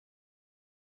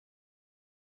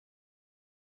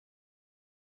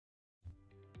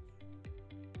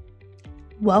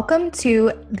Welcome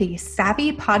to the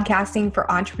Savvy Podcasting for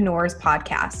Entrepreneurs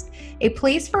podcast, a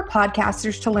place for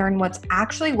podcasters to learn what's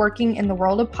actually working in the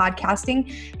world of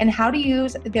podcasting and how to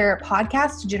use their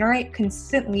podcast to generate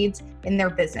consistent leads in their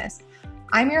business.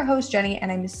 I'm your host, Jenny,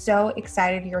 and I'm so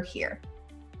excited you're here.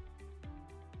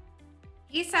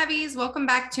 Hey Savvies, welcome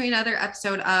back to another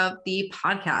episode of the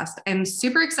podcast. I'm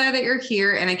super excited that you're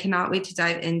here and I cannot wait to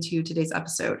dive into today's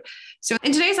episode. So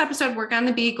in today's episode, we're going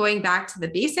to be going back to the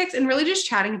basics and really just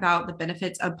chatting about the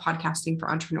benefits of podcasting for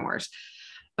entrepreneurs.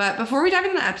 But before we dive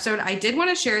into the episode, I did want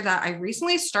to share that I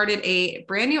recently started a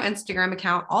brand new Instagram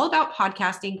account all about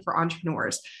podcasting for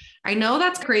entrepreneurs. I know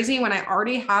that's crazy when I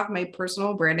already have my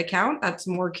personal brand account that's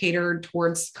more catered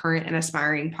towards current and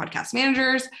aspiring podcast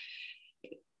managers,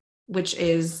 which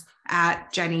is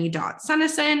at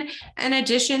jenny.sunnison, in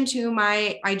addition to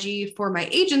my IG for my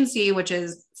agency, which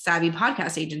is Savvy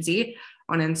Podcast Agency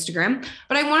on Instagram.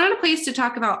 But I wanted a place to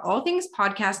talk about all things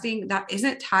podcasting that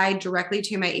isn't tied directly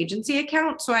to my agency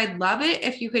account. So I'd love it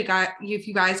if you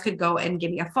guys could go and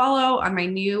give me a follow on my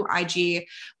new IG,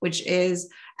 which is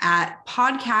at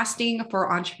Podcasting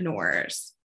for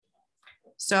Entrepreneurs.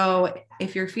 So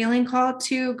if you're feeling called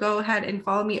to, go ahead and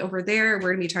follow me over there.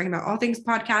 We're going to be talking about all things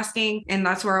podcasting, and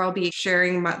that's where I'll be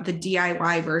sharing the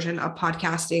DIY version of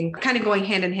podcasting, kind of going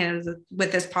hand in hand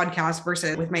with this podcast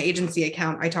versus with my agency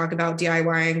account. I talk about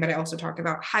DIYing, but I also talk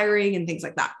about hiring and things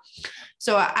like that.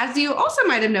 So as you also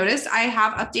might have noticed, I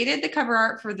have updated the cover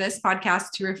art for this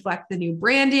podcast to reflect the new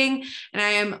branding, and I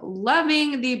am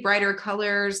loving the brighter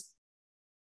colors.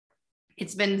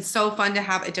 It's been so fun to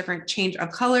have a different change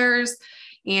of colors.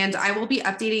 And I will be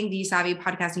updating the Savvy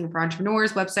Podcasting for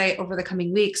Entrepreneurs website over the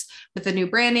coming weeks with the new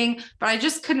branding, but I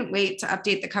just couldn't wait to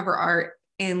update the cover art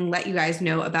and let you guys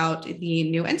know about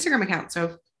the new Instagram account. So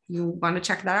if you want to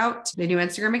check that out, the new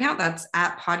Instagram account, that's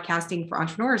at Podcasting for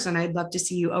Entrepreneurs. And I'd love to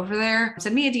see you over there.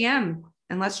 Send me a DM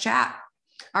and let's chat.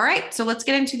 All right, so let's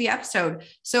get into the episode.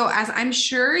 So as I'm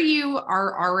sure you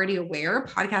are already aware,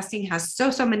 podcasting has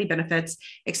so many benefits,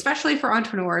 especially for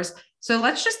entrepreneurs. So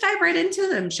let's just dive right into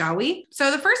them, shall we?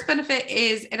 So the first benefit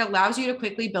is it allows you to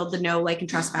quickly build the know, like, and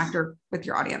trust factor with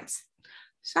your audience.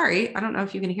 Sorry, I don't know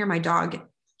if you can hear my dog.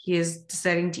 He is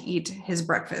deciding to eat his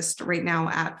breakfast right now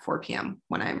at 4 p.m.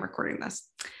 when I'm recording this.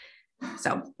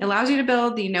 So it allows you to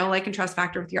build the know, like, and trust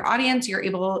factor with your audience. You're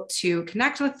able to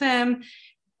connect with them.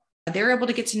 They're able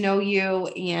to get to know you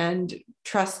and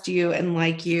trust you and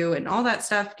like you and all that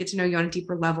stuff, get to know you on a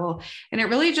deeper level. And it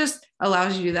really just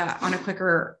allows you to do that on a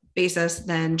quicker basis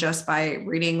than just by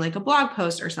reading like a blog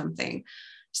post or something.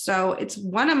 So it's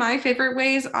one of my favorite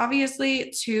ways,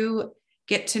 obviously, to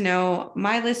get to know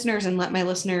my listeners and let my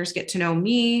listeners get to know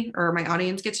me, or my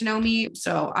audience get to know me.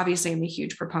 So obviously I'm a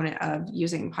huge proponent of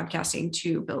using podcasting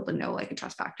to build the know, like, and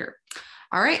trust factor.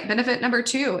 All right. Benefit number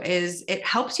 2 is it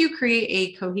helps you create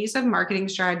a cohesive marketing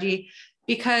strategy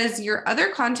because your other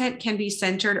content can be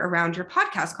centered around your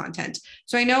podcast content.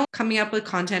 So I know coming up with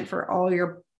content for all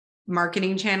your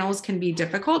marketing channels can be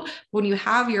difficult. When you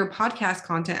have your podcast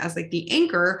content as like the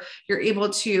anchor, you're able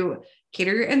to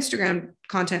cater your Instagram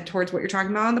content towards what you're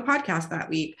talking about on the podcast that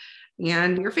week,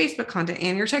 and your Facebook content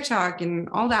and your TikTok and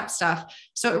all that stuff.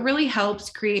 So it really helps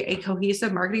create a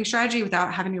cohesive marketing strategy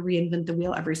without having to reinvent the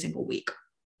wheel every single week.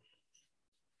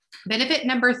 Benefit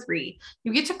number 3,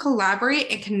 you get to collaborate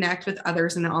and connect with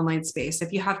others in the online space.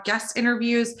 If you have guest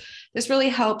interviews, this really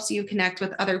helps you connect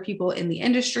with other people in the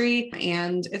industry.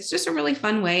 And it's just a really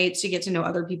fun way to get to know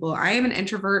other people. I am an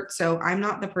introvert, so I'm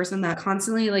not the person that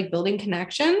constantly like building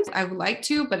connections. I would like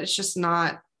to, but that's just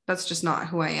not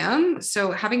who I am.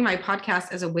 So having my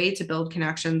podcast as a way to build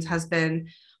connections has been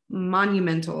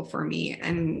monumental for me,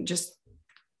 and just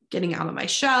getting out of my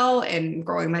shell and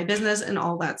growing my business and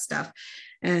all that stuff.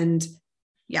 And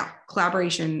yeah,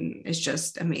 collaboration is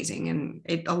just amazing.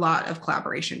 And a lot of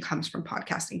collaboration comes from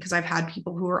podcasting, because I've had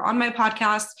people who are on my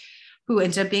podcast who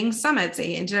ended up being summits.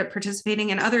 They ended up participating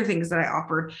in other things that I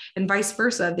offered, and vice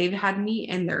versa. They've had me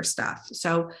in their stuff.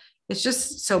 So it's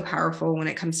just so powerful when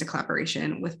it comes to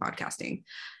collaboration with podcasting.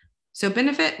 So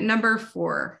benefit number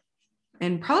 4,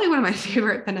 and probably one of my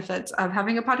favorite benefits of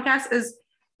having a podcast, is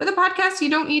with a podcast,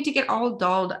 you don't need to get all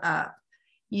dolled up.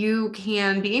 You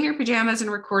can be in your pajamas and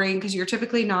recording, because you're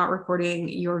typically not recording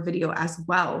your video as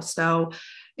well. So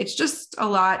it's just a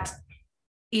lot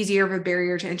easier of a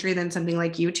barrier to entry than something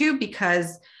like YouTube,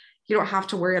 because you don't have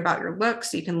to worry about your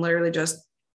looks. You can literally just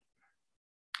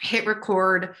hit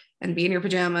record and be in your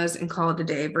pajamas and call it a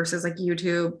day, versus like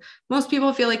YouTube. Most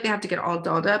people feel like they have to get all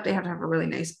dolled up. They have to have a really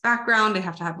nice background. They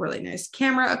have to have really nice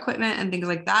camera equipment and things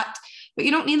like that. But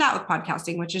you don't need that with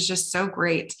podcasting, which is just so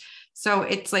great. So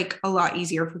it's like a lot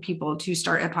easier for people to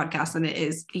start a podcast than it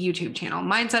is a YouTube channel,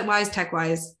 mindset wise, tech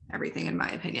wise, everything in my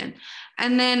opinion.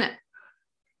 And then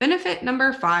benefit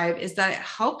number 5 is that it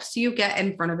helps you get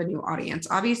in front of a new audience.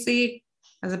 Obviously,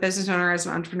 as a business owner, as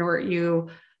an entrepreneur, you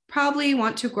probably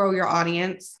want to grow your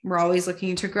audience. We're always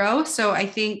looking to grow. So I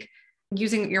think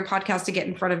using your podcast to get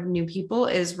in front of new people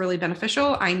is really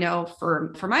beneficial. I know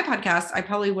for my podcast, I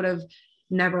probably would have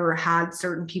never had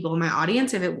certain people in my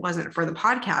audience if it wasn't for the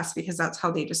podcast, because that's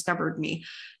how they discovered me.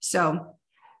 So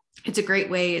it's a great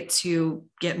way to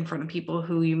get in front of people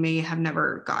who you may have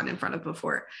never gotten in front of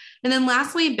before. And then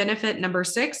lastly, benefit number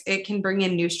 6, it can bring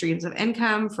in new streams of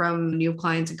income from new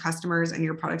clients and customers and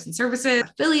your products and services,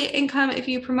 affiliate income if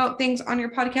you promote things on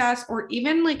your podcast, or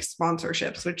even like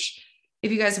sponsorships, which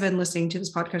if you guys have been listening to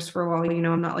this podcast for a while, you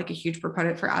know, I'm not like a huge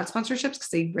proponent for ad sponsorships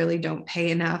because they really don't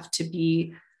pay enough to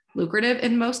be lucrative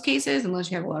in most cases, unless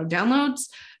you have a lot of downloads.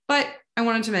 But I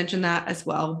wanted to mention that as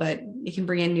well, but it can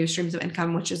bring in new streams of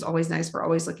income, which is always nice. We're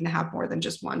always looking to have more than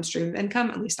just one stream of income.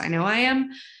 At least I know I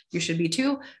am. You should be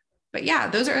too. But yeah,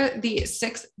 those are the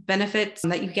 6 benefits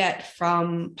that you get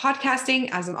from podcasting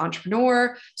as an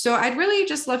entrepreneur. So I'd really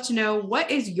just love to know, what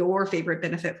is your favorite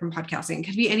benefit from podcasting? It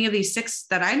could be any of these 6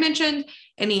 that I mentioned,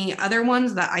 any other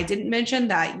ones that I didn't mention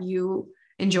that you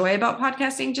enjoy about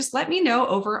podcasting. Just let me know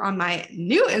over on my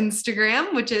new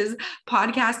Instagram, which is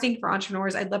Podcasting for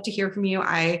Entrepreneurs. I'd love to hear from you.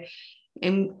 I'm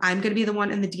going to be the one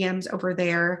in the DMs over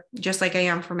there, just like I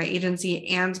am for my agency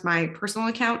and my personal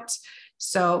account.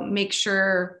 So make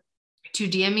sure to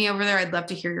DM me over there. I'd love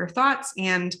to hear your thoughts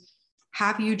and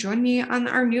have you join me on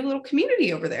our new little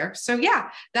community over there. So yeah,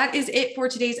 that is it for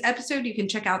today's episode. You can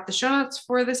check out the show notes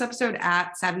for this episode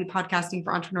at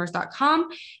savvypodcastingforentrepreneurs.com.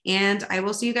 And I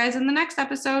will see you guys in the next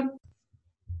episode.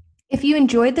 If you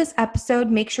enjoyed this episode,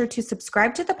 make sure to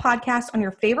subscribe to the podcast on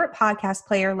your favorite podcast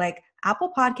player like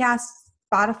Apple Podcasts,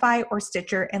 Spotify, or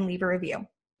Stitcher, and leave a review.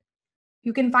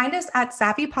 You can find us at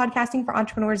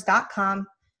savvypodcastingforentrepreneurs.com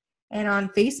and on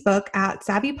Facebook at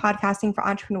Savvy Podcasting for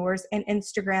Entrepreneurs and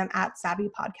Instagram at Savvy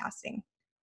Podcasting.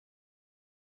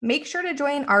 Make sure to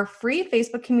join our free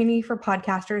Facebook community for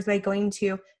podcasters by going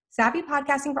to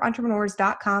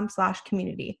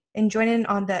savvypodcastingforentrepreneurs.com/community and join in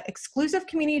on the exclusive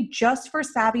community just for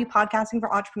Savvy Podcasting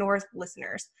for Entrepreneurs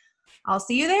listeners. I'll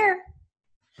see you there.